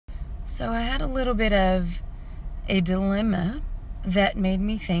So I had a little bit of a dilemma that made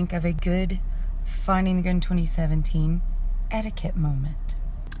me think of a good Finding the Good in 2017 etiquette moment.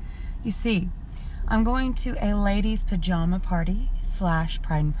 You see, I'm going to a ladies' pajama party / Pride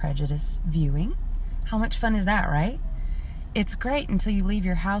and Prejudice viewing. How much fun is that, right? It's great until you leave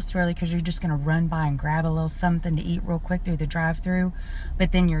your house early because you're just going to run by and grab a little something to eat real quick through the drive-thru,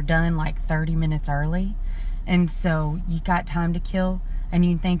 but then you're done like 30 minutes early. And so you got time to kill, and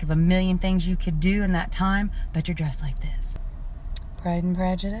you can think of a million things you could do in that time, but you're dressed like this. Pride and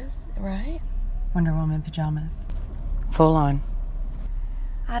Prejudice, right? Wonder Woman pajamas. Full on.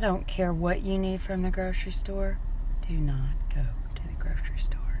 I don't care what you need from the grocery store. Do not go to the grocery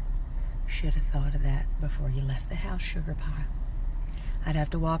store. Should have thought of that before you left the house, sugar pie. I'd have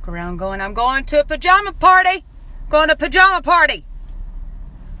to walk around going, I'm going to a pajama party. Going to a pajama party.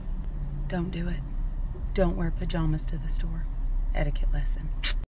 Don't do it. Don't wear pajamas to the store. Etiquette lesson.